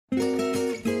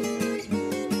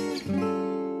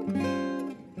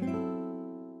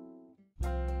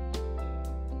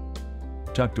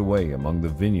Tucked away among the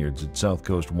vineyards at South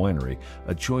Coast Winery,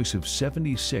 a choice of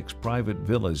 76 private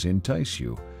villas entice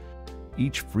you.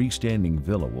 Each freestanding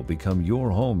villa will become your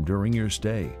home during your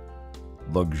stay.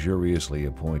 Luxuriously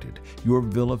appointed, your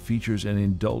villa features an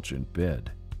indulgent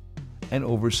bed, an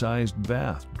oversized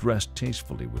bath dressed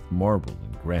tastefully with marble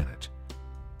and granite.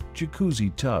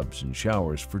 Jacuzzi tubs and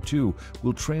showers for two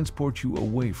will transport you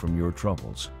away from your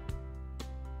troubles.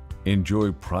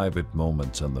 Enjoy private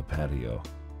moments on the patio,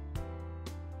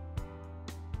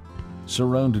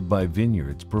 surrounded by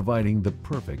vineyards providing the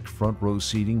perfect front row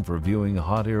seating for viewing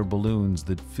hot air balloons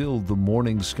that fill the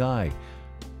morning sky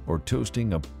or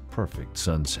toasting a perfect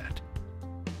sunset.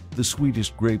 The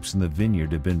sweetest grapes in the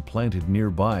vineyard have been planted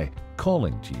nearby,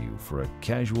 calling to you for a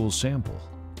casual sample.